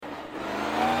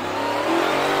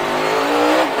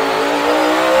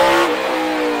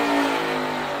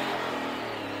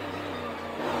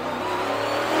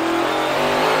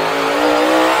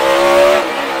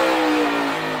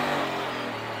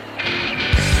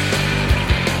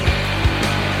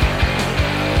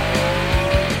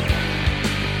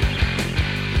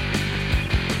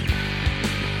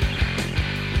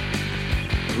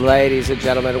Ladies and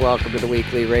gentlemen, welcome to the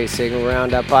weekly Racing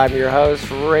Roundup. I'm your host,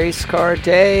 Race Car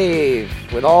Dave,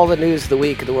 with all the news of the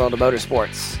week in the world of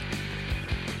motorsports.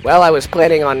 Well, I was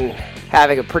planning on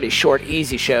having a pretty short,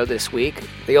 easy show this week.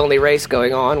 The only race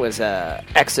going on was an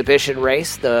exhibition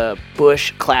race, the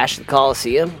Busch Clash at the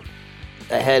Coliseum,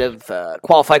 ahead of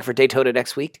qualifying for Daytona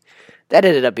next week. That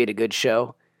ended up being a good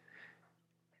show.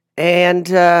 And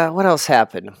what else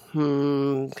happened?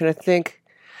 Can I think?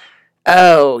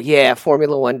 Oh, yeah,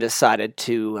 Formula One decided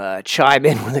to chime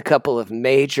in with a couple of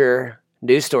major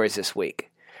news stories this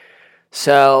week.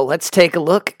 So let's take a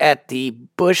look at the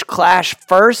Busch Clash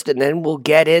first, and then we'll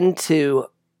get into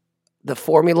the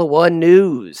Formula One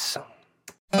news.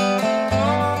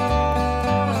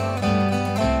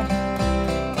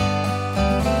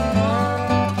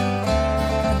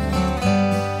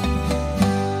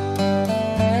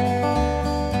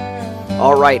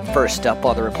 All right, first up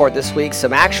on the report this week,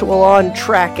 some actual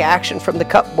on-track action from the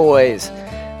Cup boys,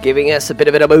 giving us a bit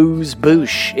of an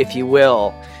amuse-bouche, if you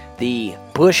will. The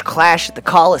Busch Clash at the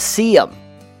Coliseum.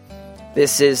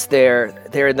 This is they're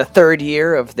in the third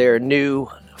year of their new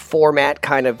format,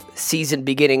 kind of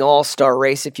season-beginning all-star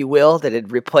race, if you will, that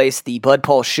had replaced the Bud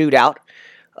Pole Shootout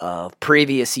of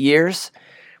previous years.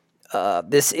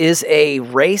 This is a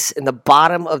race in the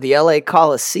bottom of the LA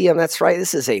Coliseum. That's right,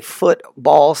 this is a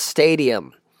football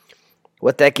stadium.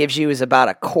 What that gives you is about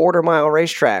a quarter-mile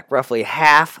racetrack, roughly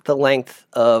half the length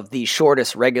of the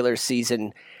shortest regular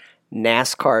season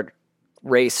NASCAR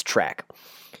racetrack.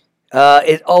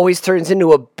 It always turns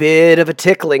into a bit of a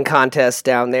tickling contest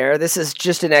down there. This is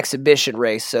just an exhibition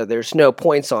race, so there's no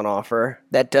points on offer.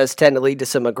 That does tend to lead to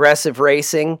some aggressive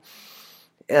racing.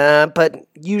 But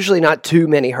usually not too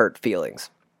many hurt feelings.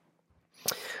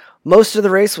 Most of the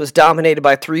race was dominated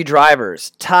by three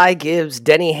drivers. Ty Gibbs,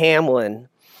 Denny Hamlin,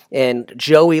 and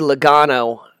Joey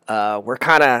Logano were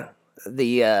kind of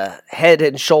the head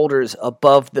and shoulders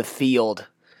above the field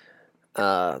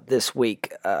this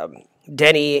week.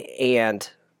 Denny and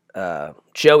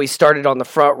Joey started on the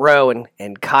front row,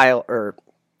 and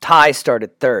Ty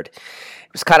started third.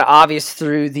 It was kind of obvious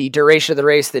through the duration of the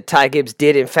race that Ty Gibbs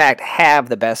did, in fact, have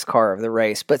the best car of the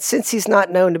race. But since he's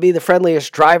not known to be the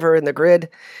friendliest driver in the grid,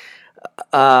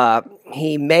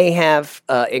 he may have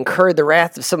incurred the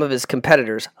wrath of some of his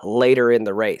competitors later in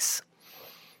the race.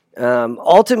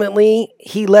 Ultimately,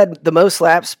 he led the most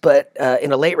laps, but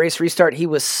in a late race restart, he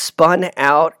was spun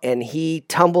out, and he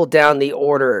tumbled down the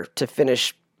order to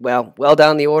finish, well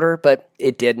down the order, but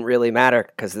it didn't really matter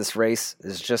because this race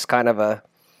is just kind of a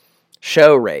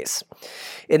show race.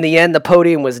 In the end, the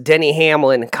podium was Denny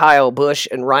Hamlin, Kyle Busch,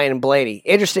 and Ryan Blaney.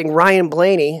 Interesting, Ryan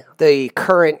Blaney, the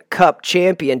current Cup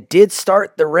champion, did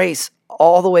start the race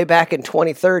all the way back in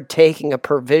 23rd, taking a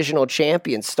provisional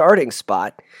champion starting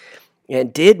spot,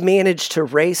 and did manage to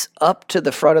race up to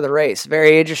the front of the race.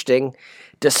 Very interesting.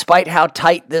 Despite how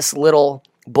tight this little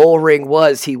bull ring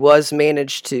was, he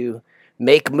managed to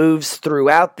make moves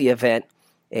throughout the event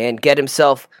and get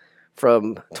himself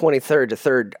from 23rd to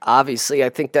 3rd. Obviously, I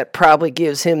think that probably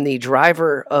gives him the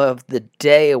Driver of the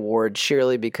Day award,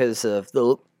 surely because of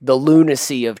the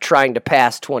lunacy of trying to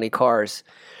pass 20 cars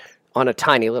on a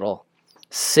tiny little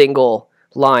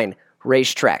single-line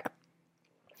racetrack.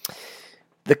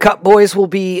 The Cup boys will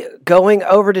be going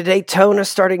over to Daytona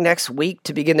starting next week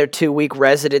to begin their 2-week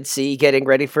residency, getting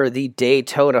ready for the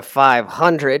Daytona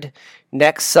 500.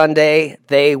 Next Sunday,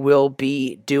 they will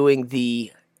be doing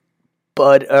the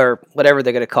Bud, or whatever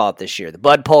they're going to call it this year, the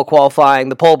Bud Pole qualifying,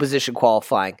 the pole position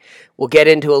qualifying. We'll get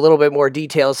into a little bit more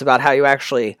details about how you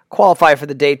actually qualify for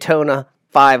the Daytona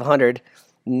 500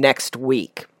 next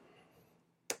week.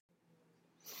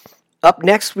 Up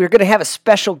next, we're going to have a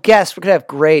special guest. We're going to have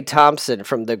Gray Thompson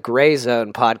from the Gray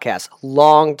Zone podcast,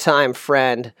 longtime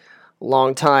friend,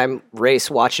 longtime race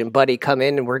watching buddy, come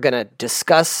in, and we're going to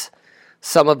discuss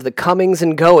some of the comings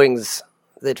and goings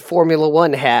that Formula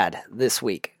One had this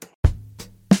week.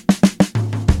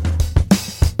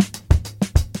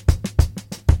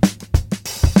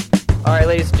 All right,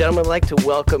 ladies and gentlemen, I'd like to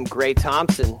welcome Gray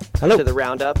Thompson to the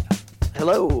Roundup.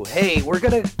 Hello. Hey,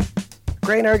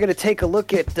 Gray and I are going to take a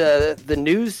look at the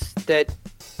news that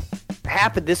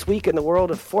happened this week in the world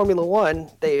of Formula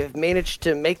One. They have managed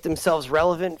to make themselves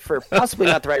relevant for possibly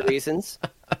not the right reasons.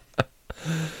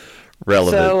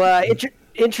 Relevant. So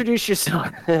introduce yourself.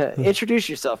 Introduce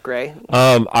yourself, Gray.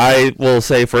 I will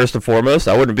say first and foremost,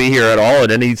 I wouldn't be here at all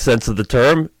in any sense of the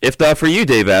term if not for you,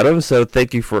 Dave Adams. So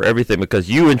thank you for everything, because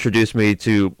you introduced me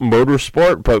to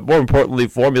motorsport, but more importantly,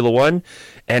 Formula One.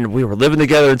 And we were living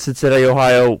together in Cincinnati,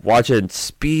 Ohio, watching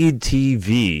Speed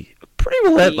TV pretty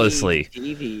relentlessly.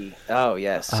 TV. Oh,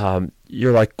 yes.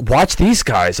 You're like, watch these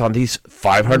guys on these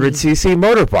 500cc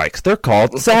motorbikes. They're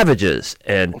called Savages.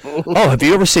 And, oh, have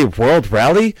you ever seen World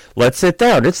Rally? Let's sit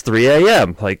down. It's 3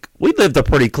 a.m. Like, we lived a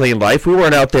pretty clean life. We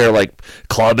weren't out there, like,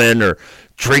 clubbing or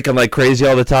drinking like crazy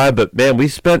all the time. But, man, we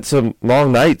spent some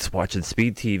long nights watching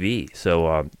Speed TV.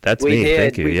 So that's me.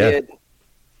 Thank you. We did.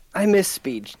 I miss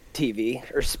Speed TV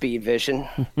or Speed Vision.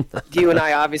 You and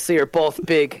I obviously are both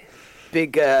big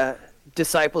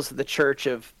disciples of the church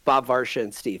of Bob Varsha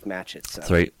and Steve Matchett. So.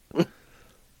 That's right.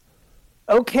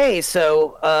 Okay,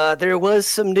 so there was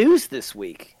some news this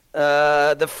week.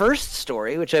 The first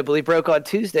story, which I believe broke on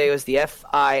Tuesday, was the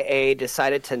FIA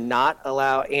decided to not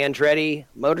allow Andretti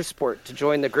Motorsport to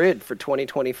join the grid for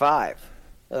 2025.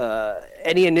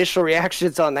 Any initial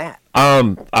reactions on that?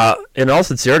 In all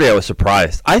sincerity, I was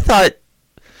surprised. I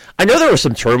know there was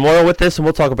some turmoil with this, and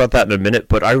we'll talk about that in a minute,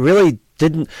 but I really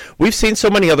didn't. We've seen so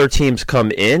many other teams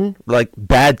come in, like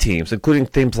bad teams, including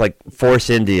teams like Force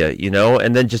India,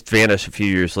 and then just vanish a few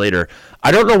years later.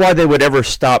 I don't know why they would ever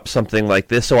stop something like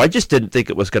this, so I just didn't think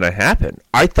it was going to happen.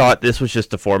 I thought this was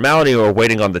just a formality or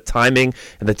waiting on the timing,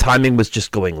 and the timing was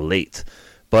just going late.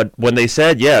 But when they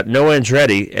said, yeah, no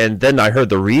Andretti, and then I heard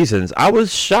the reasons, I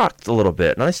was shocked a little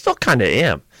bit, and I still kind of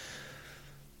am.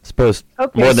 I suppose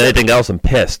more than anything else, I'm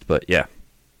pissed, but yeah.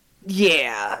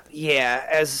 Yeah.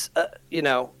 As, a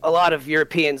lot of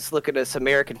Europeans look at us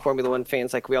American Formula One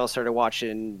fans like we all started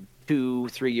watching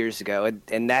 2-3 years ago,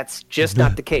 and that's just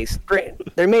not the case.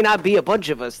 There may not be a bunch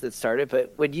of us that started,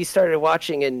 but when you started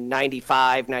watching in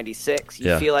 95, 96,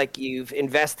 you feel like you've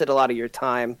invested a lot of your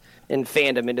time and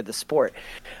fandom into the sport.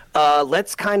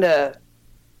 Let's kind of,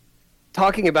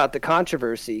 talking about the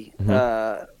controversy,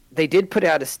 they did put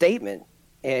out a statement,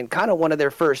 and kind of one of their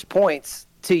first points,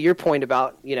 to your point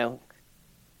about,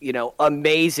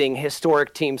 amazing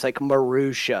historic teams like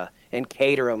Marussia and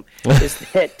Caterham, is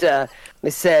that they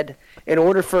said in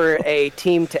order for a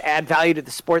team to add value to the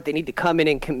sport, they need to come in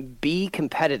and be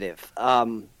competitive.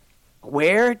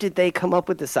 Where did they come up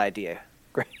with this idea?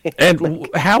 And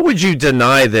how would you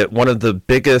deny that one of the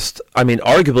biggest,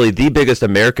 arguably the biggest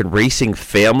American racing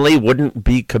family wouldn't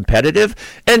be competitive?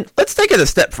 And let's take it a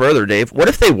step further, Dave. What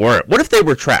if they weren't? What if they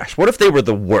were trash? What if they were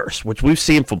the worst, which we've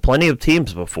seen from plenty of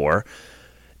teams before?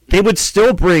 They would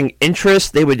still bring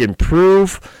interest. They would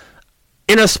improve.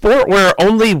 In a sport where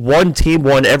only one team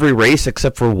won every race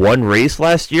except for one race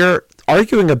last year,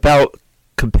 arguing about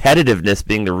competitiveness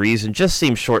being the reason just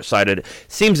seems short-sighted,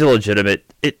 seems illegitimate.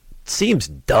 It seems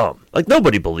dumb. Like,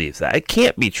 nobody believes that. It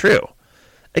can't be true.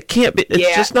 It can't be.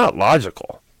 It's just not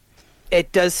logical.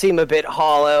 It does seem a bit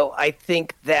hollow. I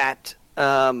think that,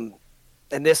 and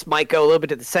this might go a little bit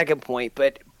to the second point,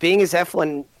 but being as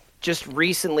F1 just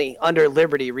recently under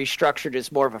Liberty restructured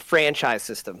as more of a franchise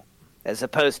system as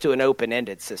opposed to an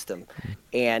open-ended system.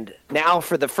 And now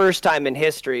for the first time in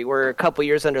history, we're a couple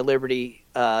years under Liberty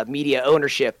media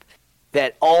ownership,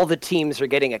 that all the teams are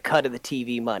getting a cut of the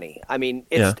TV money. I mean,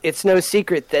 it's no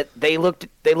secret that they looked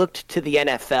to the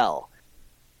NFL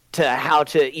to how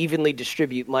to evenly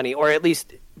distribute money, or at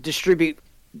least distribute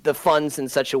the funds in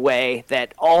such a way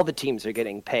that all the teams are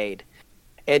getting paid.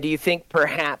 And do you think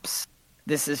perhaps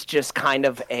this is just kind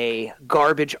of a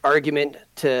garbage argument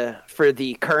for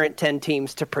the current 10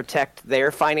 teams to protect their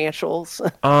financials?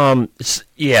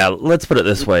 Yeah, let's put it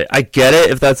this way. I get it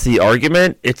if that's the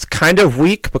argument. It's kind of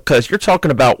weak because you're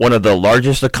talking about one of the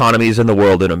largest economies in the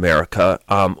world in America,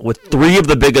 with three of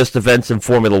the biggest events in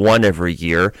Formula One every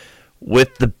year,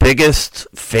 with the biggest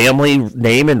family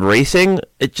name in racing.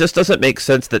 It just doesn't make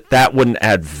sense that wouldn't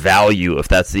add value if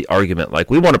that's the argument. Like,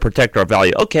 we want to protect our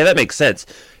value. Okay, that makes sense.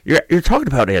 You're talking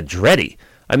about Andretti.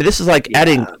 I mean, this is like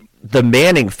adding the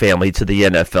Manning family to the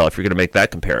NFL, if you're going to make that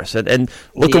comparison. And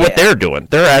look at what they're doing.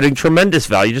 They're adding tremendous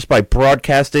value just by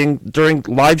broadcasting during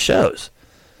live shows.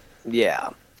 Yeah.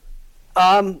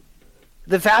 The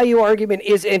value argument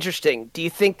is interesting. Do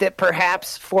you think that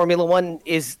perhaps Formula One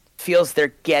feels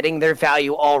they're getting their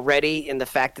value already in the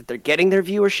fact that they're getting their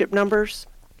viewership numbers?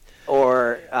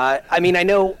 Or, I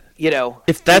know,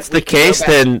 if that's the case,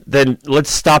 then let's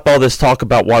stop all this talk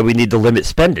about why we need to limit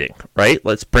spending, right?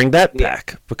 Let's bring that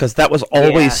back, because that was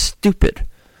always stupid.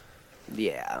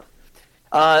 Yeah.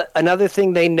 Another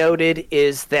thing they noted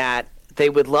is that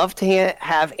they would love to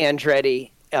have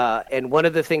Andretti, and one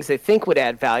of the things they think would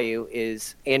add value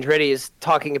is Andretti is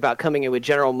talking about coming in with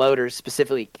General Motors,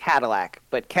 specifically Cadillac,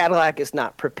 but Cadillac is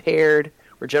not prepared,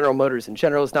 or General Motors in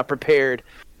general is not prepared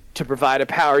to provide a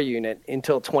power unit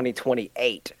until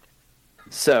 2028.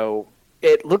 So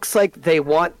it looks like they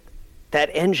want that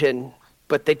engine,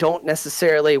 but they don't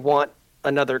necessarily want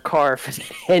another car for the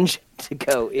engine to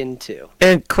go into.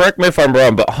 And correct me if I'm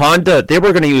wrong, but Honda, they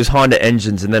were going to use Honda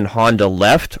engines and then Honda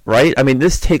left, right? I mean,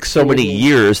 this takes so many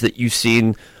years that you've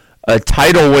seen a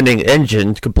title-winning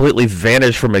engine completely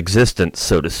vanish from existence,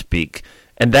 so to speak.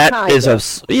 And that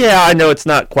I know it's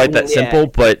not quite that simple,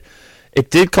 but it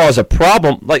did cause a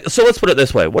problem. Like, so let's put it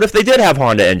this way. What if they did have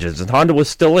Honda engines and Honda was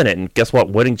still in it and guess what?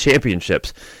 Winning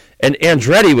championships. And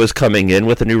Andretti was coming in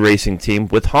with a new racing team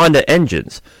with Honda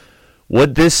engines.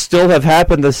 Would this still have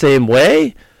happened the same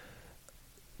way?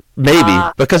 Maybe,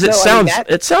 because it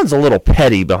sounds a little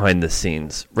petty behind the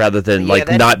scenes rather than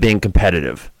not being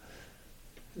competitive.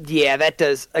 Yeah, that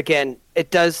does. Again, it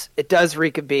does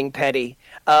reek of being petty.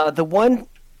 The one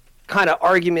kind of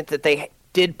argument that they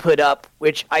did put up,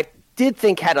 which I did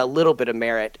think had a little bit of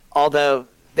merit, although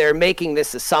they're making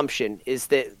this assumption, is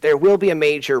that there will be a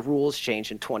major rules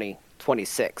change in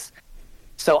 2026.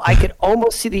 So I could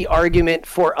almost see the argument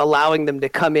for allowing them to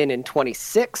come in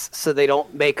 26 so they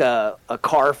don't make a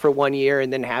car for 1 year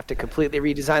and then have to completely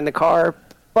redesign the car.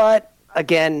 But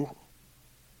again,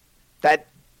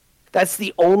 that's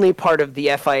the only part of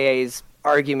the FIA's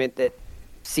argument that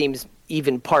seems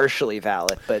even partially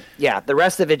valid. But yeah, the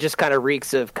rest of it just kind of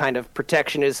reeks of kind of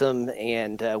protectionism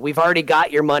and we've already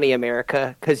got your money,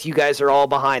 America, because you guys are all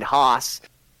behind Haas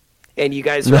and you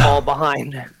guys are all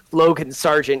behind Logan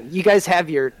Sargent. You guys have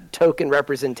your token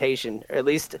representation, or at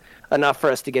least enough for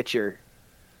us to get your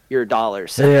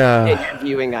dollars and your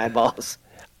viewing eyeballs.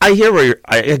 I hear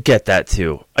I get that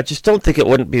too. I just don't think it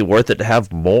wouldn't be worth it to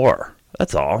have more.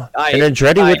 That's all. And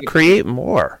Andretti would create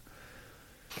more.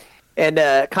 And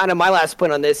kind of my last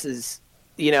point on this is,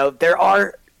 there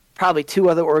are probably two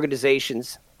other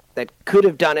organizations that could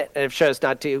have done it and have chose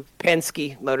not to.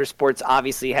 Penske Motorsports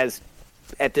obviously has,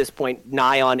 at this point,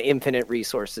 nigh on infinite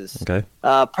resources. Okay.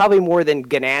 Probably more than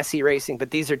Ganassi Racing, but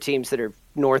these are teams that are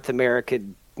North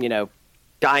American,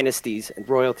 dynasties and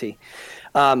royalty.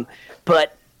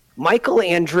 But Michael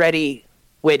Andretti,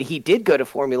 when he did go to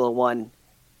Formula One,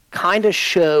 kind of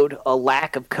showed a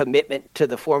lack of commitment to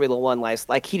the Formula One life.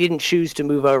 Like, he didn't choose to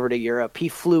move over to Europe. He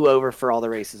flew over for all the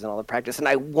races and all the practice. And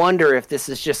I wonder if this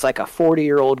is just like a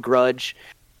 40-year-old grudge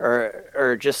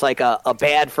or just like a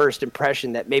bad first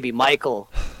impression that maybe Michael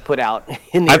put out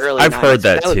in the early 90s. I've heard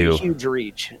that would too. Be a huge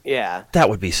reach. Yeah. That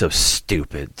would be so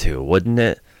stupid too, wouldn't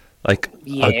it? Like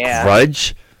a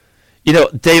grudge?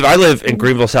 Dave, I live in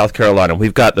Greenville, South Carolina.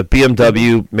 We've got the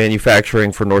BMW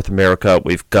manufacturing for North America.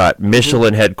 We've got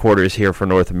Michelin headquarters here for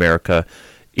North America.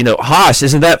 Haas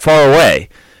isn't that far away.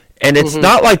 And it's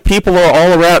not like people are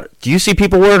all around. Do you see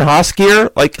people wearing Haas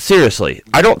gear? Like, seriously.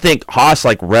 I don't think Haas,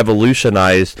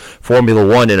 revolutionized Formula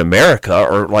One in America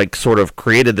or, sort of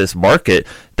created this market.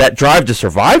 That Drive to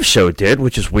Survive show did,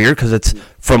 which is weird because it's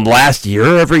from last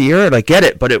year every year, and I get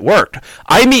it, but it worked.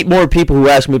 I meet more people who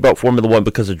ask me about Formula One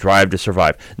because of Drive to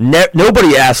Survive.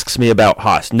 Nobody asks me about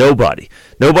Haas. Nobody.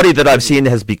 Nobody that I've seen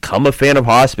has become a fan of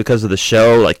Haas because of the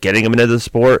show, getting them into the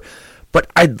sport.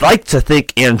 But I'd like to think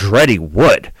Andretti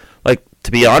would. To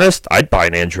be honest, I'd buy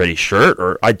an Andretti shirt,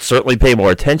 or I'd certainly pay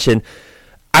more attention.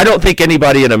 I don't think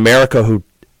anybody in America who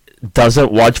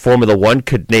doesn't watch Formula One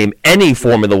could name any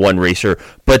Formula One racer,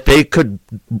 but they could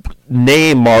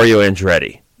name Mario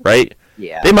Andretti, right?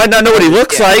 Yeah. They might not know what he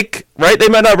looks like, right? They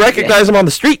might not recognize him on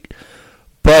the street,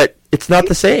 but it's not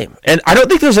the same. And I don't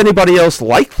think there's anybody else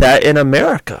like that in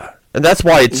America. And that's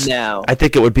why I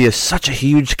think it would be such a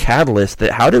huge catalyst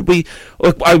that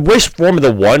I wish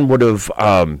Formula One would have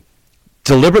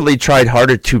deliberately tried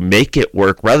harder to make it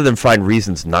work rather than find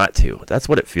reasons not to. That's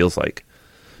what it feels like.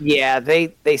 Yeah,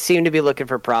 they seem to be looking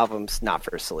for problems, not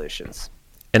for solutions.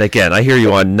 And again, I hear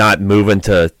you on not moving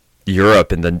to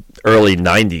Europe in the early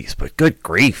 90s, but good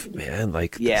grief, man.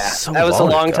 That was a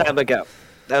long time ago.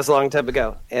 That was a long time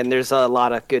ago. And there's a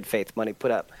lot of good faith money put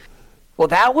up. Well,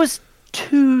 that was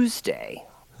Tuesday.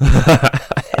 That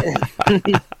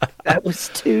was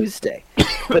Tuesday.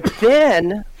 But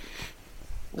then...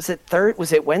 Was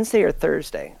it Wednesday or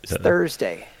Thursday? It's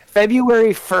Thursday.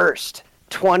 February 1st,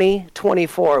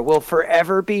 2024 will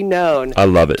forever be known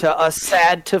to us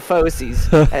sad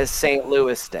tifosis as St.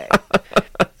 Louis Day.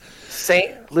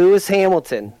 St. Lewis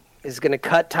Hamilton is going to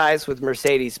cut ties with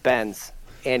Mercedes-Benz,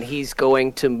 and he's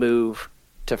going to move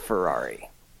to Ferrari.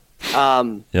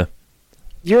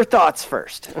 Your thoughts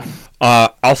first.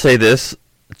 I'll say this.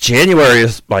 January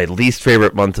is my least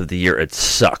favorite month of the year. It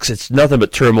sucks. It's nothing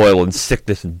but turmoil and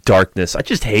sickness and darkness. I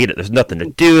just hate it. There's nothing to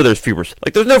do. There's fewer.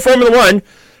 There's no Formula One,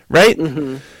 right?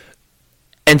 Mm-hmm.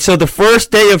 And so the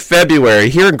first day of February,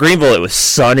 here in Greenville, it was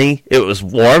sunny. It was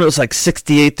warm. It was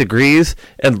 68 degrees.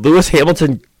 And Lewis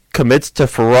Hamilton commits to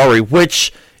Ferrari,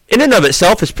 which in and of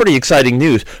itself is pretty exciting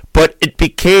news, but it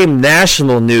became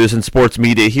national news in sports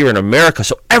media here in America,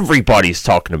 so everybody's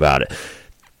talking about it.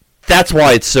 That's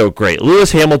why it's so great.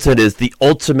 Lewis Hamilton is the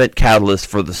ultimate catalyst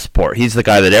for the sport. He's the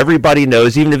guy that everybody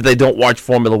knows, even if they don't watch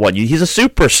Formula One. He's a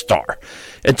superstar.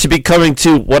 And to be coming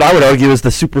to what I would argue is the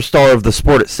superstar of the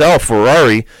sport itself,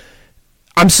 Ferrari,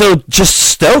 I'm so just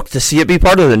stoked to see it be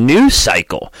part of the news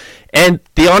cycle. And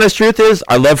the honest truth is,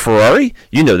 I love Ferrari.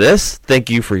 You know this. Thank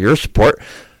you for your support.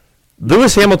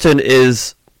 Lewis Hamilton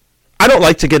is... I don't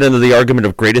like to get into the argument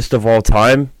of greatest of all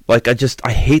time. Like,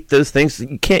 I hate those things.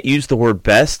 You can't use the word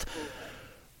best.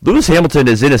 Lewis Hamilton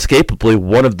is inescapably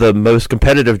one of the most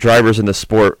competitive drivers in the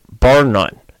sport, bar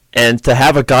none. And to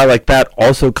have a guy like that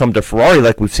also come to Ferrari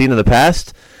like we've seen in the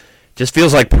past, just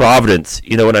feels like Providence.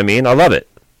 You know what I mean? I love it.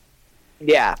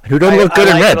 Yeah. Who don't look good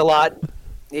in red? I like it a lot.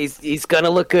 He's going to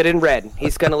look good in red.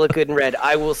 He's going to look good in red.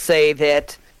 I will say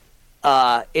that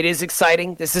it is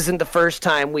exciting. This isn't the first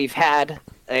time we've had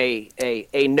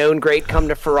a known great come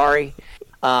to Ferrari,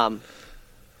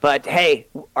 but hey,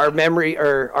 our memories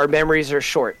are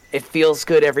short. It feels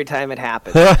good every time it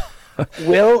happens.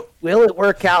 Will it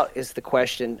work out is the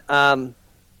question.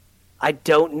 I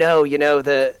don't know. You know,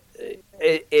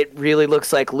 it really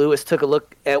looks like Lewis took a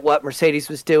look at what Mercedes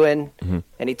was doing,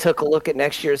 and he took a look at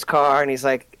next year's car, and he's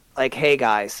like, hey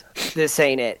guys, this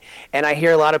ain't it. And I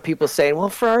hear a lot of people saying, well,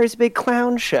 Ferrari's a big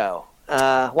clown show.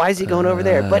 Why is he going over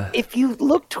there? But if you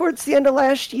look towards the end of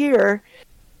last year,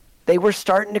 they were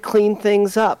starting to clean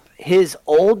things up. His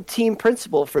old team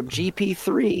principal from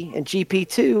GP3 and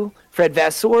GP2, Fred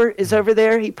Vasseur, is over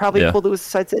there. He probably pulled Lewis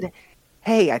aside and said,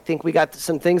 hey, I think we got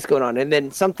some things going on. And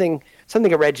then something I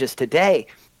read just today,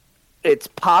 it's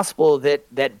possible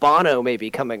that Bono may be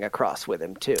coming across with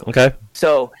him too. Okay.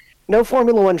 So no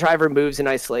Formula One driver moves in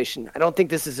isolation. I don't think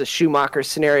this is a Schumacher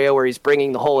scenario where he's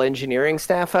bringing the whole engineering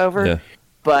staff over. Yeah.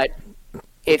 But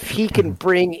if he can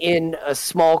bring in a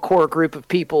small core group of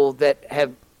people that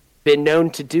have been known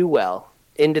to do well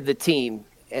into the team,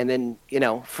 and then, you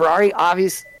know, Ferrari,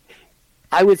 obviously,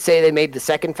 I would say they made the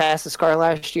second fastest car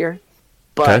last year.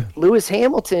 But Lewis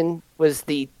Hamilton was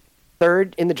the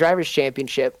third in the Drivers'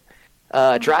 Championship,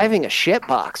 driving a shit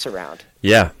box around.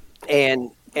 Yeah.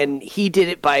 And he did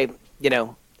it by, you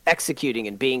know, executing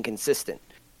and being consistent.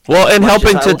 Well, and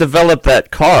helping to develop that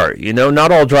car. You know,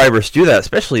 not all drivers do that,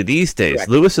 especially these days. Correct.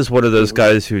 Lewis is one of those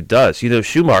guys who does. You know,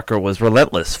 Schumacher was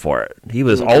relentless for it. He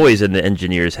was always in the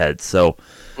engineer's head. So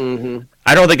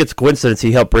I don't think it's a coincidence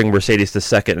he helped bring Mercedes to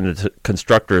second in the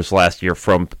constructors last year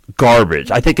from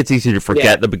garbage. I think it's easy to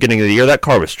forget at the beginning of the year that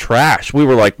car was trash. We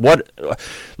were like, what?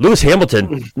 Lewis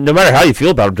Hamilton, no matter how you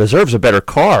feel about him, deserves a better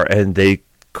car. And they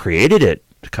created it,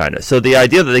 kind of. So the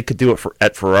idea that they could do it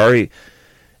at Ferrari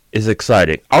is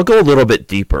exciting. I'll go a little bit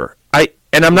deeper.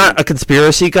 I'm not a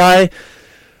conspiracy guy,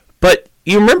 but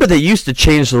you remember they used to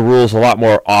change the rules a lot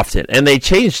more often, and they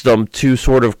changed them to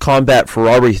sort of combat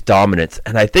Ferrari's dominance,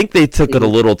 and I think they took it a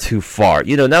little too far.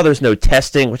 You know, now there's no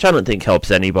testing, which I don't think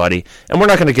helps anybody, and we're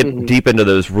not going to get deep into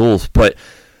those rules, but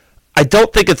I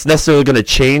don't think it's necessarily going to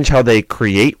change how they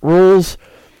create rules,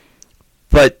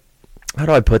 but how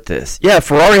do I put this? Yeah,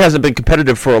 Ferrari hasn't been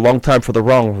competitive for a long time for the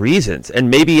wrong reasons, and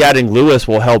maybe adding Lewis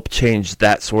will help change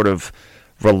that sort of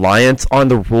reliance on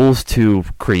the rules to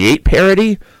create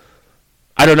parity.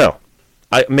 I don't know.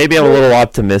 Maybe I'm a little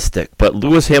optimistic, but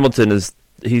Lewis Hamilton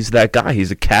he's that guy. He's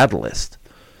a catalyst.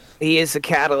 He is a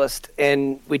catalyst,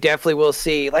 and we definitely will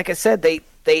see. Like I said, they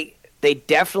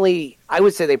definitely, I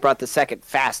would say they brought the second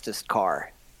fastest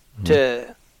car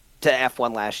to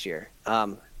F1 last year.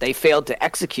 They failed to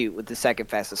execute with the second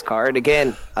fastest car. And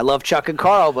again, I love Chuck and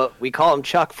Carl, but we call him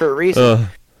Chuck for a reason.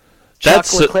 Chuck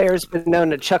Leclerc's been known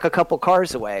to chuck a couple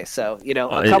cars away. So, you know,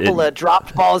 a couple of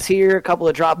dropped balls here, a couple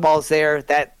of dropped balls there.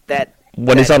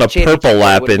 When he's on a purple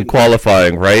lap in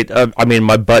qualifying, right? I mean,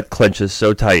 my butt clenches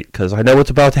so tight because I know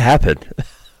what's about to happen.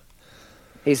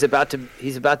 He's about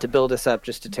to build us up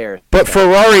just to tear it. But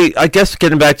Ferrari, I guess,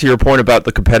 getting back to your point about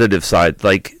the competitive side,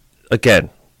 like, again,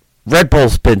 Red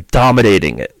Bull's been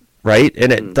dominating it, right?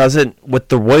 And it doesn't, with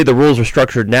the way the rules are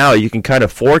structured now, you can kind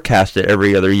of forecast it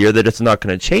every other year that it's not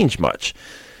going to change much.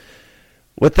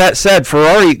 With that said,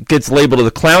 Ferrari gets labeled as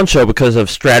a clown show because of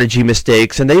strategy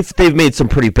mistakes, and they've made some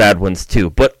pretty bad ones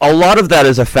too. But a lot of that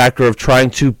is a factor of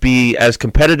trying to be as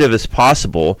competitive as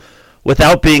possible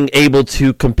without being able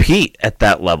to compete at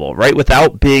that level, right?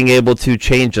 Without being able to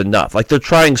change enough. Like, they're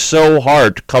trying so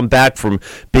hard to come back from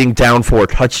being down 4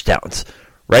 touchdowns.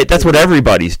 Right, that's what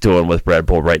everybody's doing with Red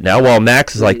Bull right now. While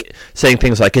Max is like saying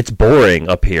things like it's boring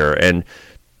up here, and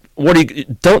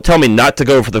don't tell me not to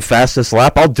go for the fastest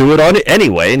lap. I'll do it on it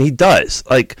anyway, and he does.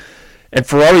 Like, and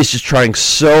Ferrari's just trying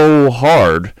so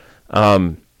hard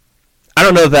I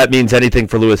don't know if that means anything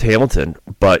for Lewis Hamilton,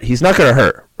 but he's not going to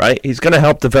hurt, right? He's going to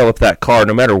help develop that car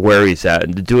no matter where he's at,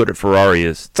 and to do it at Ferrari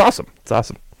it's awesome. It's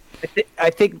awesome. I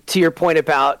think to your point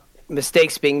about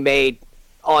mistakes being made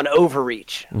on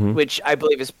overreach, which I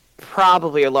believe is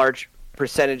probably a large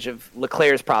percentage of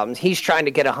Leclerc's problems. He's trying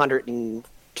to get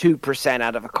 102%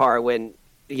 out of a car when,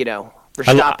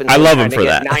 Verstappen's I love him for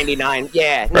that. 99.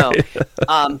 Yeah, no.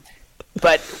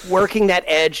 But working that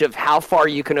edge of how far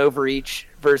you can overreach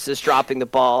versus dropping the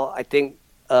ball, I think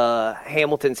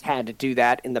Hamilton's had to do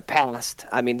that in the past.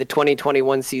 I mean, the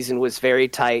 2021 season was very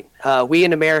tight. We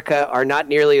in America are not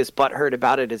nearly as butthurt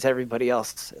about it as everybody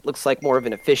else. It looks like more of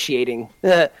an officiating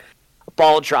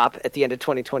ball drop at the end of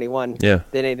 2021 than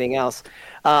anything else.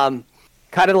 Kind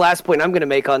of the last point I'm going to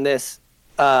make on this.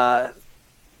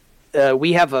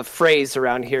 We have a phrase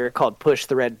around here called push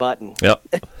the red button. Yep.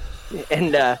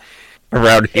 And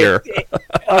around here.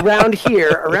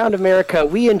 Around America,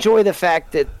 we enjoy the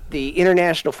fact that the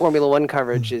international Formula One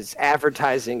coverage is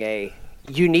advertising a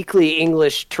uniquely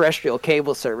English terrestrial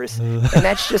cable service. And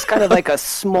that's just kind of like a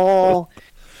small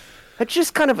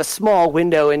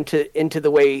window into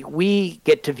the way we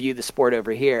get to view the sport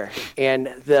over here. And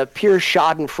the pure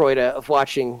schadenfreude of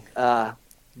watching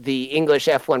the English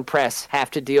F1 press have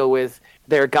to deal with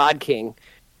their God King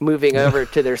moving over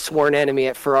to their sworn enemy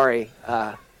at Ferrari.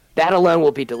 That alone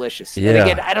will be delicious. Yeah. And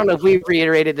again, I don't know if we've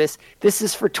reiterated this. This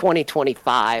is for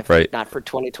 2025, right, not for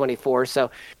 2024. So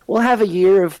we'll have a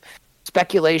year of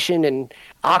speculation and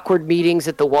awkward meetings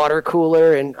at the water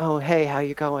cooler and, oh, hey, how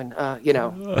you going?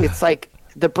 It's like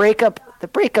the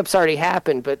breakup's already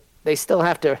happened, but they still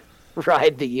have to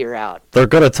ride the year out. They're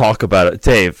going to talk about it.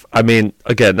 Dave, I mean,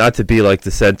 again, not to be like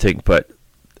dissenting, but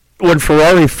when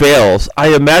Ferrari fails,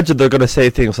 I imagine they're going to say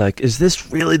things like, is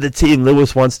this really the team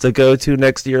Lewis wants to go to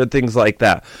next year, and things like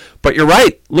that. But you're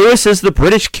right. Lewis is the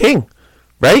British king,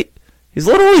 right? He's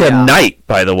literally a knight,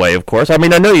 by the way, of course. I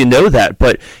mean, I know you know that,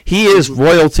 but he is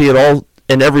royalty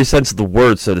in every sense of the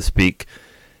word, so to speak.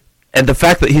 And the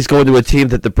fact that he's going to a team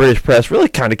that the British press really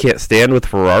kind of can't stand with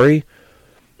Ferrari,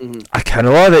 I kind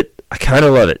of love it.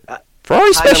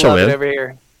 Ferrari's special,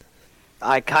 man.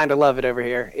 I kind of love it over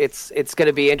here. It's going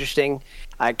to be interesting.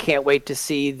 I can't wait to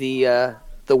see the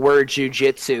word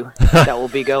jiu-jitsu that will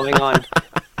be going on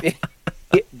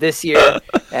this year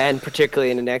and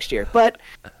particularly in the next year. But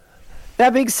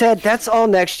that being said, that's all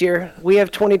next year. We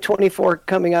have 2024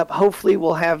 coming up. Hopefully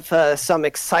we'll have some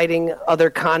exciting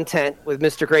other content with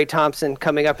Mr. Gray Thompson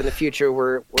coming up in the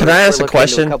future. Can I ask a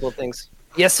question? A couple of things.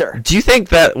 Yes, sir. Do you think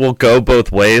that will go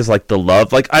both ways, like the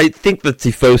love? Like, I think that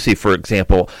Tifosi, for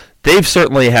example, they've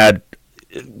certainly had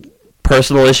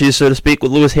personal issues, so to speak,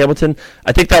 with Lewis Hamilton.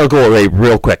 I think that'll go away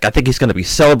real quick. I think he's going to be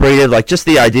celebrated. Like, just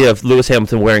the idea of Lewis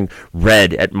Hamilton wearing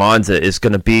red at Monza is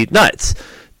going to be nuts.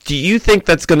 Do you think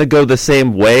that's going to go the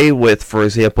same way with, for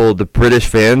example, the British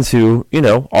fans who,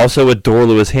 also adore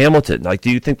Lewis Hamilton? Like,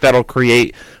 do you think that'll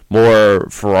create more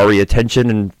Ferrari attention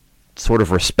and sort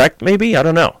of respect, maybe? I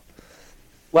don't know.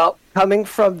 Well, coming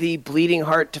from the bleeding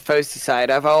heart Tifosi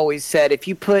side, I've always said if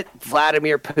you put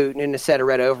Vladimir Putin in a set of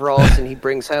red overalls and he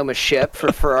brings home a ship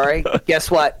for Ferrari,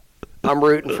 guess what? I'm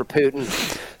rooting for Putin.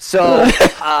 So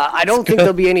I don't think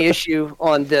there'll be any issue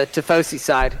on the Tifosi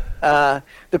side.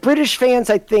 The British fans,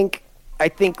 I think,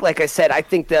 like I said, I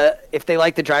think if they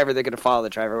like the driver, they're going to follow the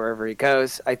driver wherever he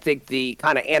goes. I think the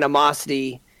kind of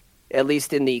animosity, at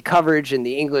least in the coverage in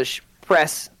the English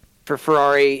press for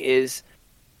Ferrari, is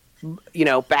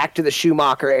back to the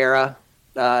Schumacher era.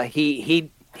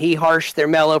 He harshed their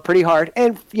mellow pretty hard,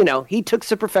 and he took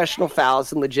some professional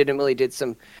fouls and legitimately did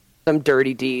some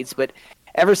dirty deeds. But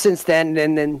ever since then,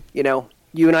 and then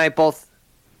you and I both,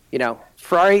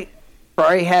 Ferrari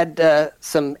had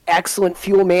some excellent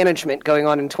fuel management going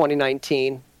on in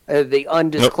 2019. The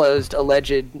undisclosed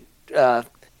alleged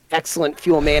excellent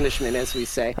fuel management, as we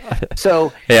say.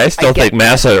 So hey, I still think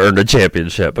Massa earned a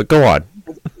championship, but go on.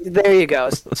 There you go.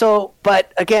 So,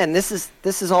 but again, this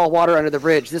is all water under the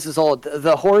bridge. This is all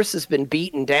the horse has been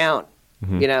beaten down.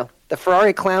 The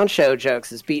Ferrari clown show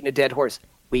jokes is beating a dead horse.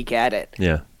 We get it.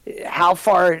 Yeah. How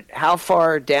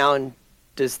far down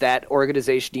does that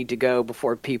organization need to go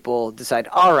before people decide,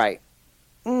 all right,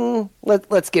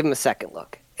 let's give him a second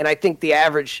look? And I think the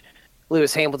average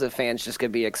Lewis Hamilton fan's just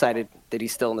going to be excited that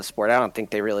he's still in the sport. I don't think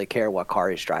they really care what car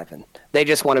he's driving. They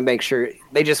just want to make sure.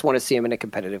 They just want to see him in a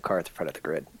competitive car at the front of the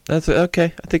grid. That's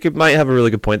okay. I think it might have a really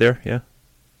good point there. Yeah.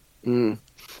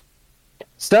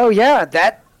 So yeah,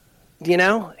 that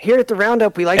here at the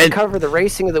Roundup, we like to cover the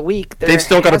racing of the week. They've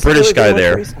still got a British guy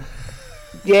there.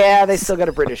 Yeah, they still got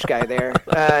a British guy there.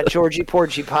 Georgie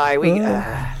Porgy Pie. He'll be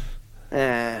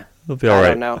all right. I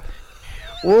don't know.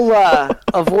 We'll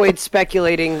avoid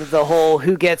speculating the whole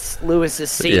who gets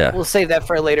Lewis's seat. Yeah. We'll save that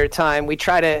for a later time. We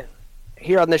try to,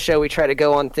 here on the show, we try to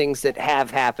go on things that have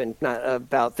happened, not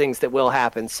about things that will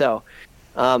happen. So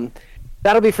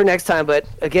that'll be for next time. But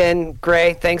again,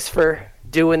 Gray, thanks for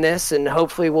doing this, and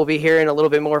hopefully we'll be hearing a little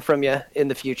bit more from you in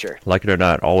the future. Like it or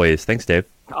not, always. Thanks, Dave.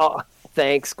 Oh,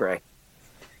 thanks, Gray.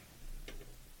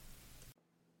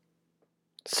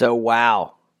 So,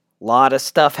 wow. A lot of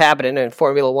stuff happening in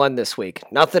Formula One this week.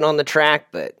 Nothing on the track,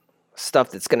 but stuff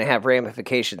that's going to have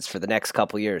ramifications for the next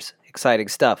couple years. Exciting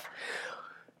stuff.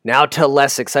 Now to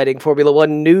less exciting Formula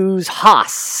One news.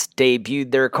 Haas debuted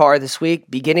their car this week,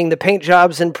 beginning the paint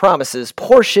jobs and promises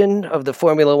portion of the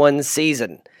Formula One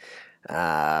season.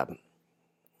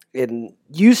 It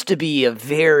used to be a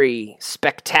very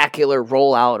spectacular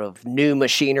rollout of new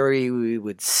machinery. We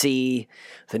would see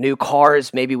the new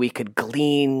cars. Maybe we could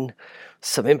glean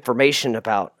some information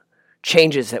about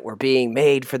changes that were being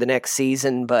made for the next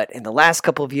season. But in the last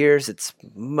couple of years, it's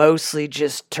mostly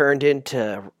just turned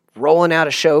into rolling out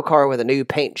a show car with a new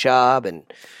paint job and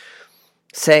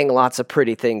saying lots of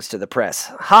pretty things to the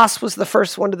press. Haas was the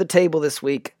first one to the table this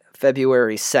week,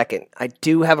 February 2nd. I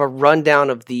do have a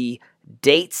rundown of the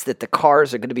dates that the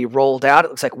cars are going to be rolled out. It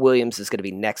looks like Williams is going to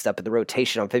be next up in the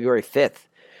rotation on February 5th.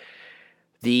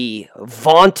 The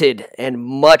vaunted and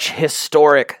much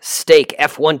historic Stake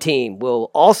F1 team will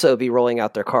also be rolling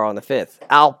out their car on the 5th.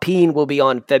 Alpine will be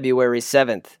on February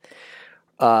 7th.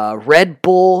 Red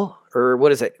Bull, or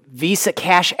what is it, Visa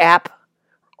Cash App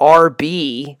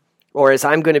RB, or as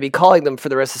I'm going to be calling them for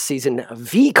the rest of the season,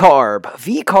 VCarb.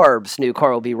 VCarb's new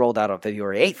car will be rolled out on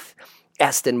February 8th.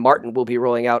 Aston Martin will be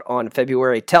rolling out on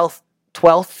February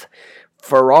 12th.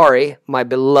 Ferrari, my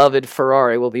beloved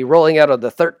Ferrari, will be rolling out on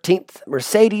the 13th.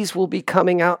 Mercedes will be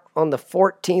coming out on the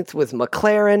 14th with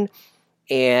McLaren.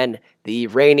 And the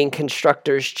reigning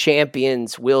Constructors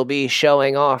champions will be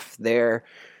showing off their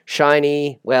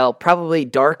shiny, well, probably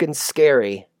dark and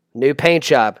scary new paint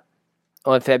job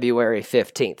on February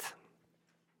 15th.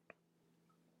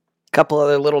 A couple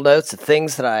other little notes of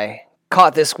things that I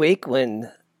caught this week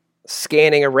when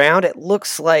scanning around. It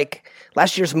looks like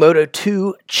last year's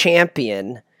Moto2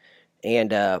 champion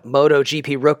and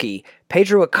MotoGP rookie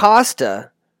Pedro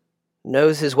Acosta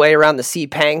knows his way around the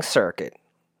Sepang circuit.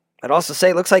 I'd also say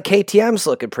it looks like KTM's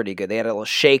looking pretty good. They had a little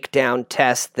shakedown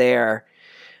test there.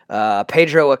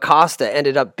 Pedro Acosta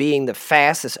ended up being the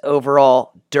fastest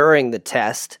overall during the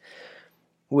test,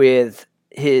 with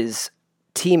his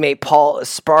teammate Paul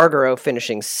Espargaro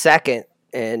finishing second,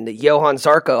 and Johan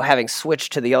Zarco having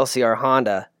switched to the LCR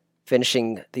Honda,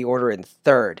 finishing the order in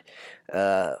third.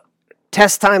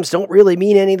 Test times don't really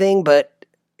mean anything, but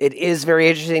it is very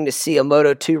interesting to see a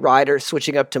Moto2 rider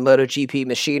switching up to MotoGP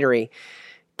machinery,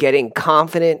 getting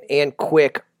confident and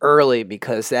quick early,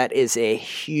 because that is a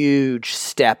huge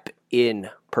step in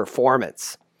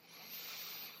performance.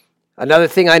 Another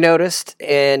thing I noticed,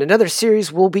 and another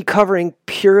series we'll be covering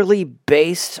purely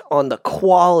based on the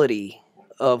quality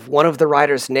of one of the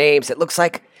riders' names. It looks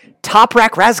like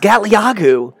Toprak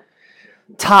Razgatlioglu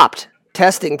topped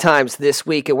testing times this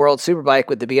week at World Superbike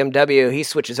with the BMW. He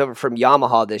switches over from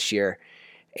Yamaha this year.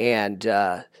 And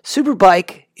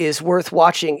Superbike is worth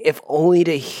watching, if only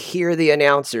to hear the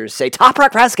announcers say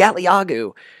Toprak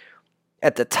Razgatlioglu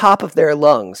at the top of their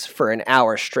lungs for an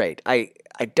hour straight. I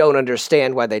don't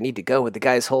understand why they need to go with the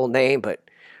guy's whole name, but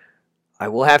I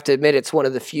will have to admit it's one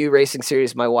of the few racing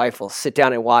series my wife will sit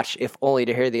down and watch, if only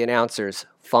to hear the announcers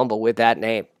fumble with that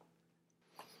name.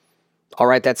 All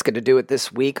right, that's going to do it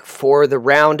this week for the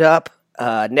roundup.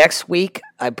 Next week,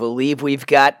 I believe we've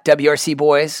got WRC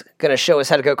boys going to show us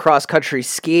how to go cross-country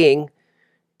skiing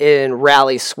in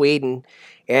Rally, Sweden,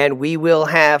 and we will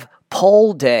have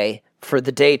pole day for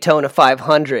the Daytona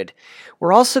 500.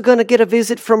 We're also going to get a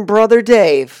visit from Brother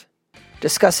Dave,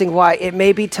 discussing why it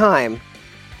may be time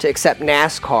to accept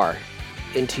NASCAR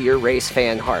into your race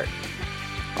fan heart.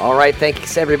 All right,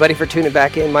 thanks everybody for tuning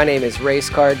back in. My name is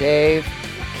Race Car Dave.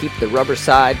 Keep the rubber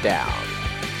side down.